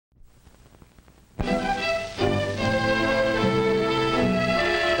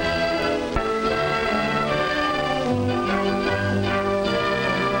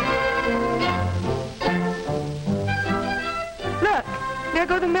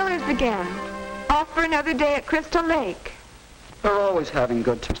Millers again. Off for another day at Crystal Lake. They're always having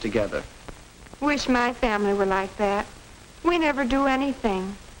good times together. Wish my family were like that. We never do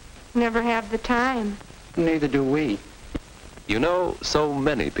anything. Never have the time. Neither do we. You know, so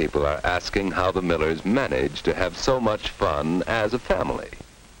many people are asking how the Millers manage to have so much fun as a family.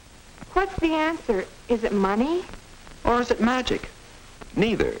 What's the answer? Is it money? Or is it magic?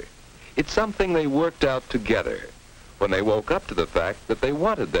 Neither. It's something they worked out together when they woke up to the fact that they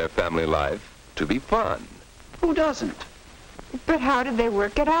wanted their family life to be fun. Who doesn't? But how did they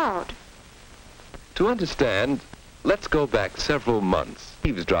work it out? To understand, let's go back several months.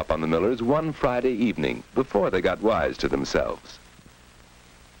 Eavesdrop on the Millers one Friday evening before they got wise to themselves.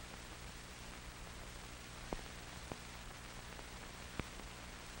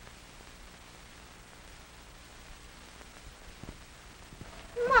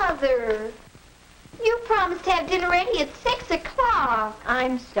 Mother, you promised to have dinner ready at 6 o'clock.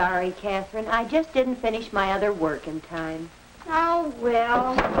 I'm sorry, Catherine. I just didn't finish my other work in time. Oh,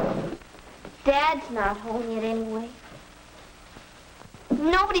 well. Dad's not home yet anyway.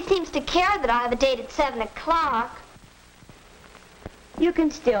 Nobody seems to care that I have a date at 7 o'clock. You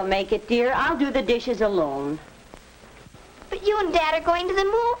can still make it, dear. I'll do the dishes alone. But you and Dad are going to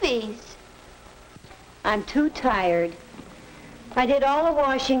the movies. I'm too tired. I did all the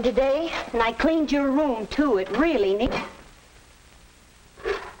washing today, and I cleaned your room, too. It really needs...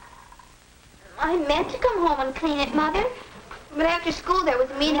 I meant to come home and clean it, Mother. But after school there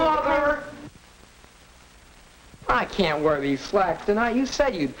was a meeting. Mother! I can't wear these slacks tonight. You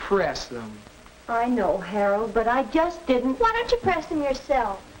said you'd press them. I know, Harold, but I just didn't... Why don't you press them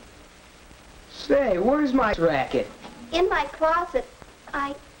yourself? Say, where's my racket? In my closet.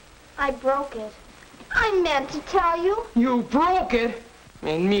 I broke it. I meant to tell you. You broke it?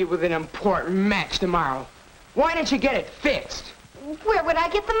 And me with an important match tomorrow. Why didn't you get it fixed? Where would I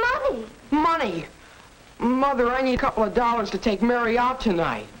get the money? Money? Mother, I need a couple of dollars to take Mary out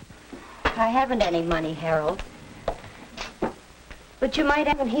tonight. I haven't any money, Harold. But you might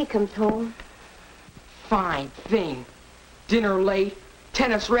have when he comes home. Fine thing. Dinner late,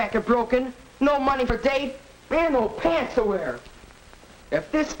 tennis racket broken, no money for date, and no pants to wear.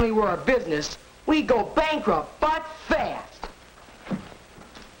 If this really were a business, we'd go bankrupt, but fast.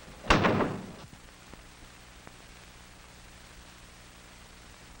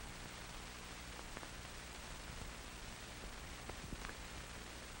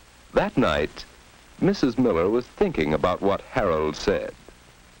 That night, Mrs. Miller was thinking about what Harold said.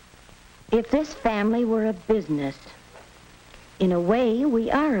 If this family were a business, in a way, we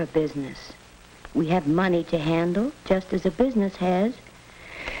are a business. We have money to handle, just as a business has.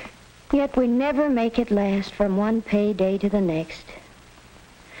 Yet we never make it last from one payday to the next.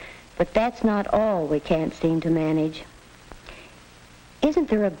 But that's not all we can't seem to manage. Isn't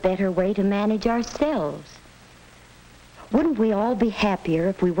there a better way to manage ourselves? Wouldn't we all be happier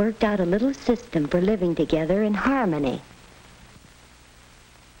if we worked out a little system for living together in harmony?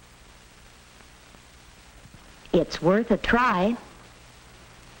 It's worth a try.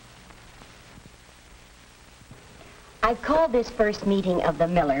 I've called this first meeting of the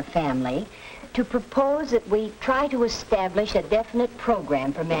Miller family to propose that we try to establish a definite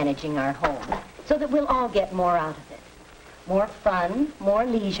program for managing our home so that we'll all get more out of it. More fun, more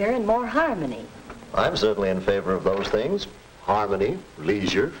leisure, and more harmony. I'm certainly in favor of those things. Harmony,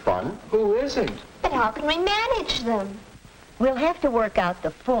 leisure, fun. Who isn't? But how can we manage them? We'll have to work out the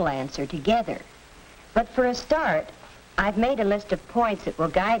full answer together. But for a start, I've made a list of points that will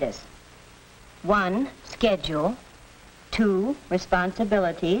guide us. 1, schedule. 2,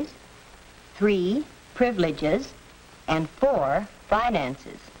 responsibilities. 3, privileges. And 4,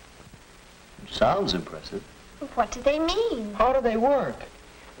 finances. Sounds impressive. What do they mean? How do they work?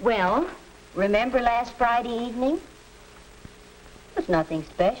 Well, remember last Friday evening? It was nothing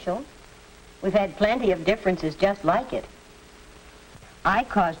special. We've had plenty of differences just like it. I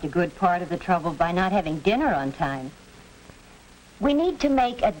caused a good part of the trouble by not having dinner on time. We need to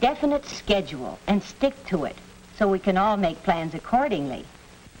make a definite schedule and stick to it so we can all make plans accordingly.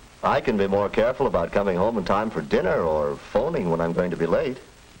 I can be more careful about coming home in time for dinner or phoning when I'm going to be late.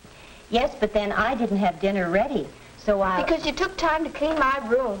 Yes, but then I didn't have dinner ready, so Because you took time to clean my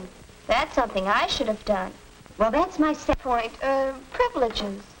room. That's something I should have done. Well, that's my second point.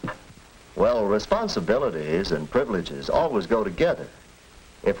 Privileges. Well, responsibilities and privileges always go together.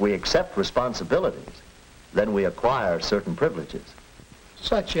 If we accept responsibilities, then we acquire certain privileges.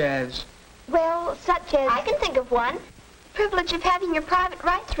 Such as? Well, such as... I can think of one. Privilege of having your private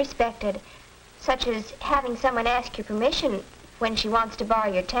rights respected. Such as having someone ask your permission when she wants to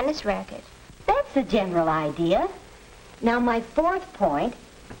borrow your tennis racket. That's a general idea. Now, my 4th point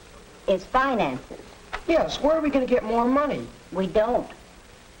is finances. Yes, where are we going to get more money? We don't.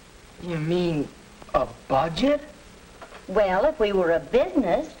 You mean a budget? Well, if we were a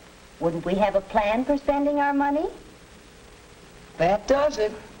business, wouldn't we have a plan for spending our money? That does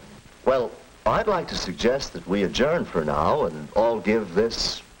it. Well, I'd like to suggest that we adjourn for now and all give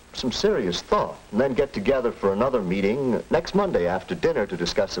this some serious thought, and then get together for another meeting next Monday after dinner to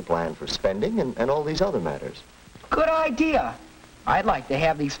discuss a plan for spending and all these other matters. Good idea. I'd like to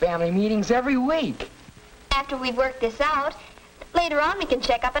have these family meetings every week. After we've worked this out, later on we can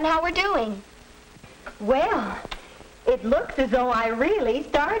check up on how we're doing. Well, it looks as though I really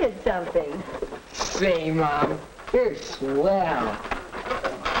started something. Say, Mom, you're swell.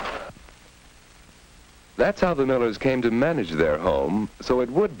 That's how the Millers came to manage their home, so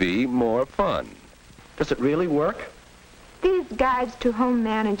it would be more fun. Does it really work? These guides to home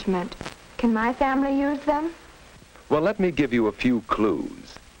management, can my family use them? Well, let me give you a few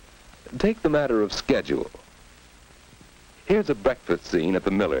clues. Take the matter of schedule. Here's a breakfast scene at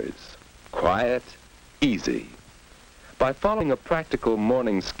the Millers. Quiet, easy. By following a practical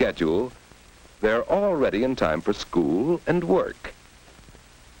morning schedule, they're all ready in time for school and work.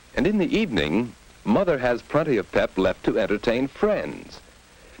 And in the evening, Mother has plenty of pep left to entertain friends,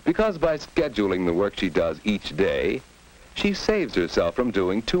 because by scheduling the work she does each day, she saves herself from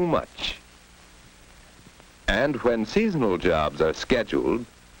doing too much. And when seasonal jobs are scheduled,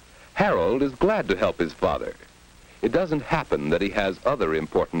 Harold is glad to help his father. It doesn't happen that he has other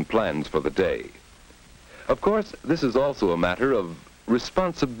important plans for the day. Of course, this is also a matter of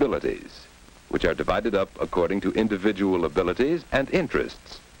responsibilities, which are divided up according to individual abilities and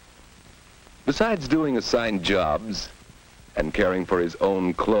interests. Besides doing assigned jobs and caring for his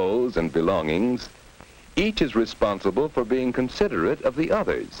own clothes and belongings, each is responsible for being considerate of the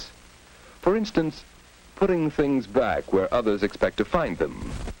others. For instance, putting things back where others expect to find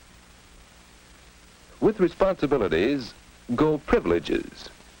them. With responsibilities go privileges.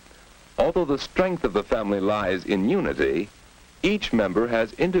 Although the strength of the family lies in unity, each member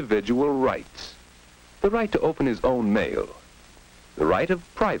has individual rights. The right to open his own mail, the right of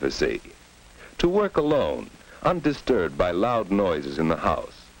privacy, to work alone, undisturbed by loud noises in the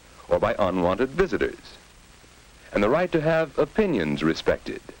house or by unwanted visitors, and the right to have opinions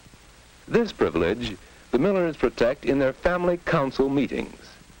respected. This privilege the Millers protect in their family council meetings.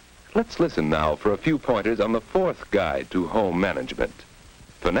 Let's listen now for a few pointers on the fourth guide to home management,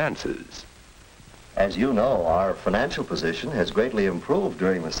 finances. As you know, our financial position has greatly improved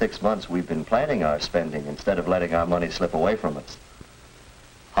during the 6 months we've been planning our spending instead of letting our money slip away from us.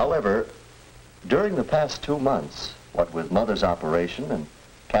 However, during the past 2 months, what with Mother's operation and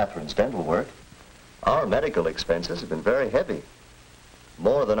Catherine's dental work, our medical expenses have been very heavy,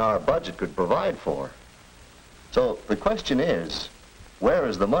 more than our budget could provide for. So the question is, where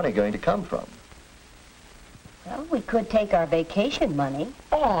is the money going to come from? Well, we could take our vacation money.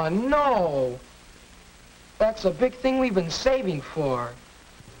 Oh, no. That's a big thing we've been saving for.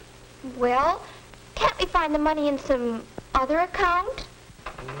 Well, can't we find the money in some other account?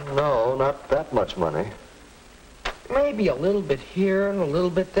 No, not that much money. Maybe a little bit here and a little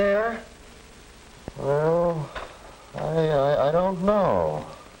bit there. Well, I don't know.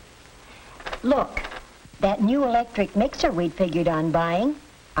 Look, that new electric mixer we'd figured on buying,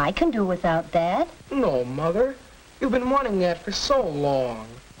 I can do without that. No, Mother. You've been wanting that for so long.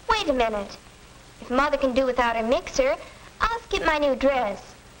 Wait a minute. If Mother can do without her mixer, I'll skip my new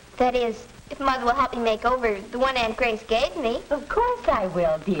dress. That is, if Mother will help me make over the one Aunt Grace gave me. Of course I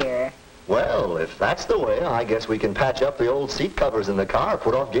will, dear. Well, if that's the way, I guess we can patch up the old seat covers in the car,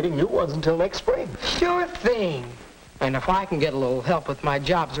 put off getting new ones until next spring. Sure thing. And if I can get a little help with my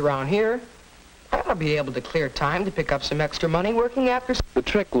jobs around here, I'll be able to clear time to pick up some extra money working after... The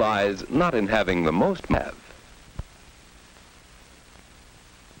trick lies not in having the most have.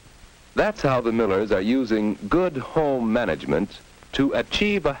 That's how the Millers are using good home management to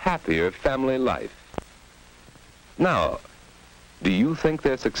achieve a happier family life. Now, do you think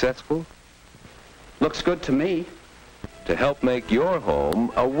they're successful? Looks good to me. To help make your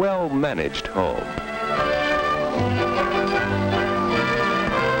home a well-managed home.